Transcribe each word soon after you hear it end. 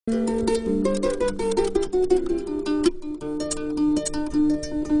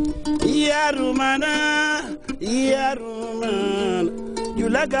Yarumana, Yarumana,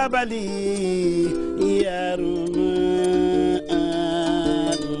 Julagabali, Yarumana,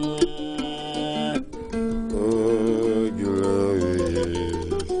 oh, Julawi,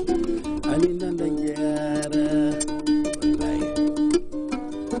 Alinanda Yara,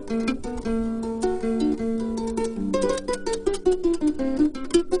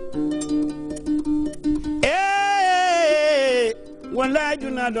 eh, wala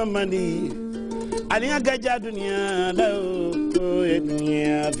junado mandi. Alinga gaja dunia da o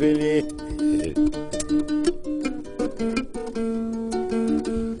dunia fele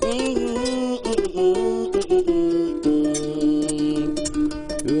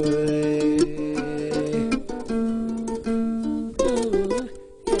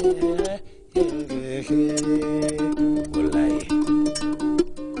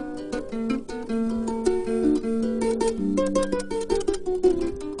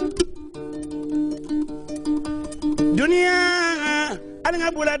dunia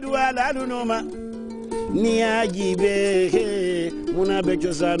alinga bula duala lunoma ni ajibe muna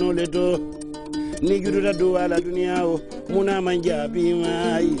becho sano leto ni jududa duala dunia o muna manjabi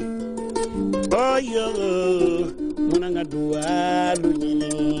mai oyo muna nga dualu nyini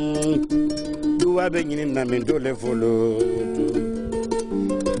duwa be nyini na mendole folo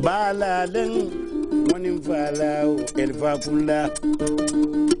bala len monim fala o elfa kula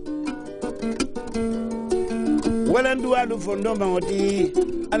wala dualu fondo mangoti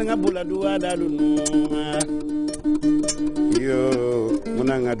alinga bula dualu numa yo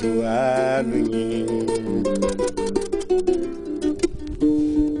munanga dualu nyini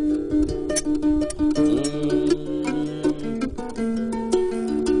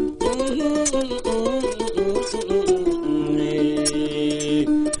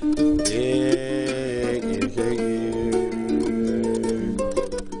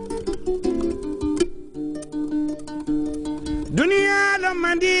dunia lo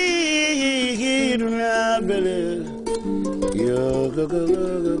mandi dunia bele yo go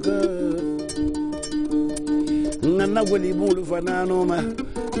nana wali bulu fanano ma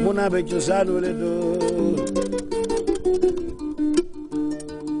muna be chosano le do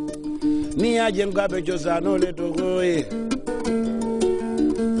ni ajenga be chosano le do goe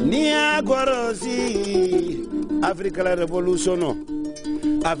ni agorosi Africa la revolution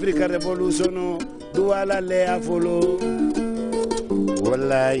duala le afolo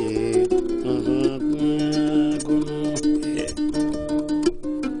wallahi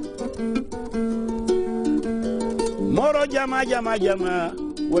moro jama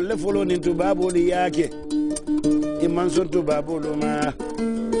wala folo ni tubabuli yake iman son tubabulu ma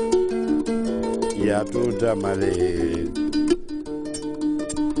ya tuta male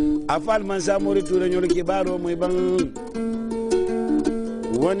afal man samuri tura nyol kibaro moy bang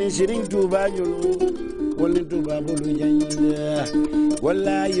woni siring tubajulu woni tubabulu janda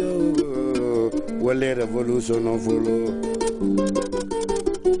wala yo wala revolution of folo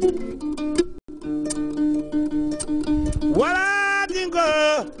wala dingo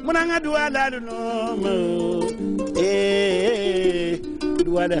munanga duala no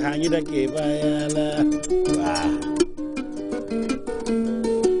duala hanyida ke bayala wa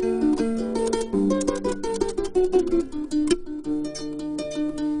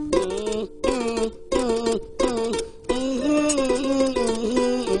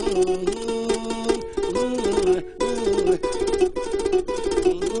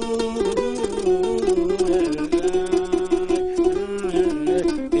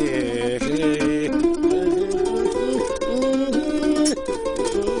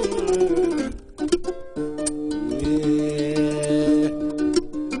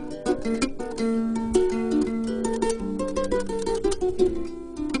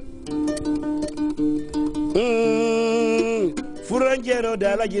Furanjero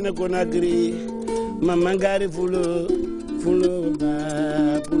dala jina konagri mamangari fulo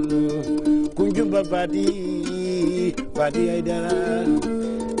ba fulo kunjumba padi aidara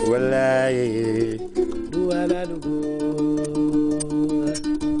wallahi duala dugo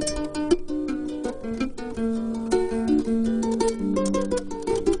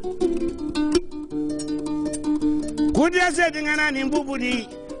kudia sedi ngana ni mbubudi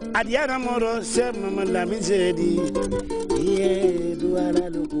adiara moro ser mama la mizedi ye duala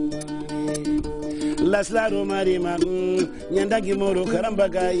dukumare laslaro mari magun nyandagi moro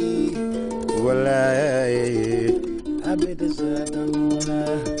karambagai wallahi abete satanola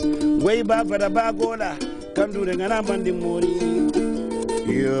wey ba fada ba gola kandure ngana bandi mori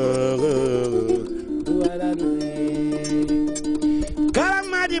yo duala du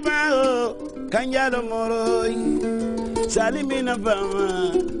Madibao, Kanjalo Moroi, Salimina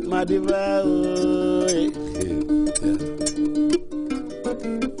Bama, Madibao.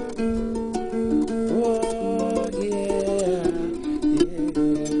 Oh, yeah,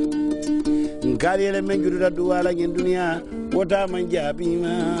 yeah. Kariere menjuru duala in dunia, what am I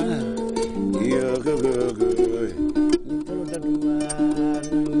jabima? Yo, go, go, go.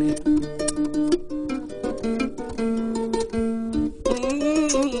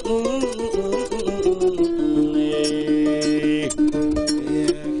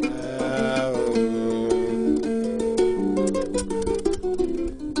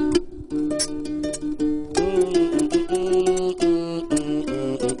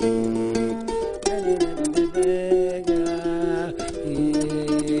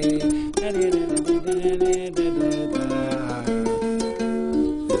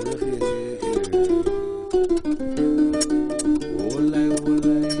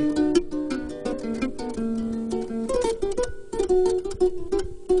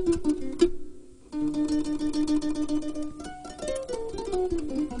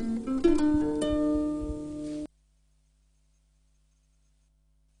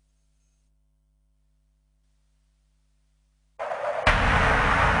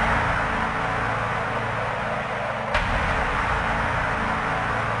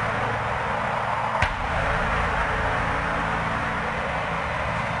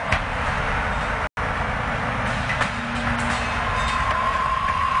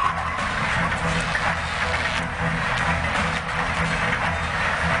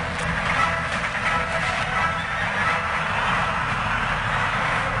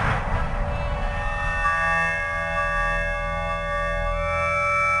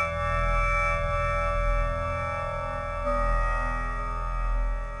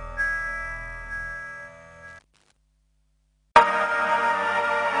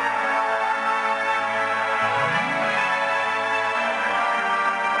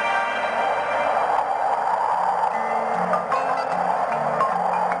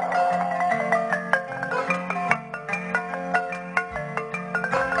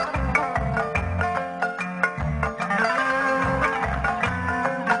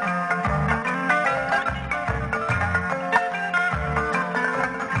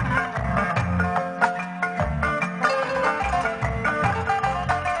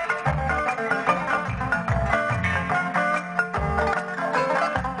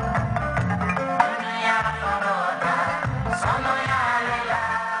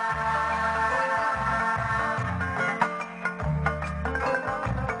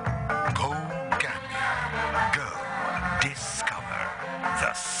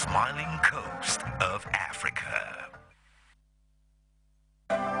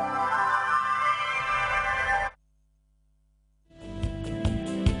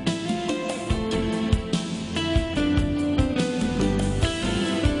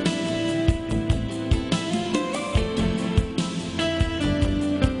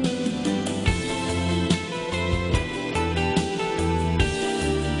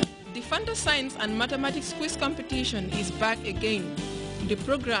 Science and Mathematics Quiz Competition is back again. The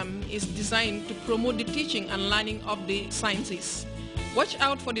program is designed to promote the teaching and learning of the sciences. Watch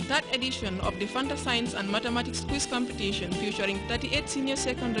out for the third edition of the Fanta Science and Mathematics Quiz Competition featuring 38 senior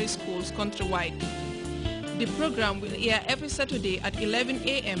secondary schools countrywide. The program will air every Saturday at 11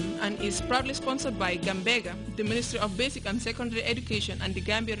 a.m. and is proudly sponsored by Gambega, the Ministry of Basic and Secondary Education, and the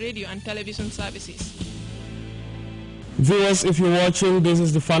Gambia Radio and Television Services. Viewers, if you're watching, this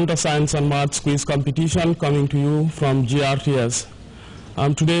is the Fanta Science and Maths Quiz Competition coming to you from GRTS.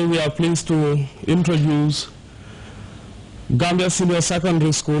 Today we are pleased to introduce Gambia Senior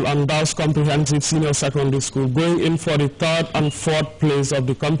Secondary School and Dawes Comprehensive Senior Secondary School going in for the third and fourth place of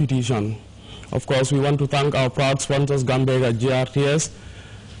the competition. Of course, we want to thank our proud sponsors, Gambega, GRTS,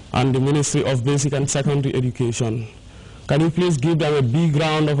 and the Ministry of Basic and Secondary Education. Can you please give them a big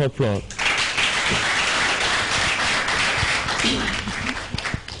round of applause?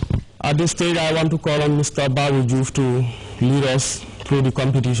 At this stage, I want to call on Mr. Babu Juf to lead us through the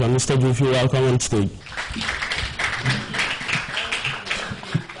competition. Mr. Juf, you're welcome on stage.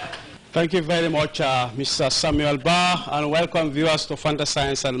 Thank you very much, Mr. Samuel Barr, and welcome viewers to Fanta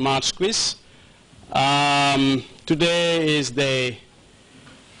Science and Maths Quiz. Today is the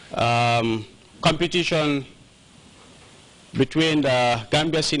competition between the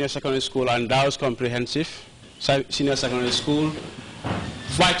Gambia Senior Secondary School and Dawes Comprehensive Senior Secondary School,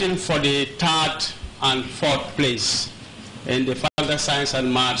 fighting for the third and fourth place in the Fanta Science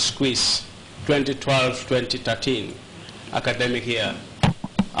and Maths Quiz 2012-2013 academic year.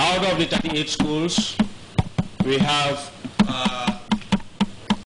 Out of the 38 schools, we have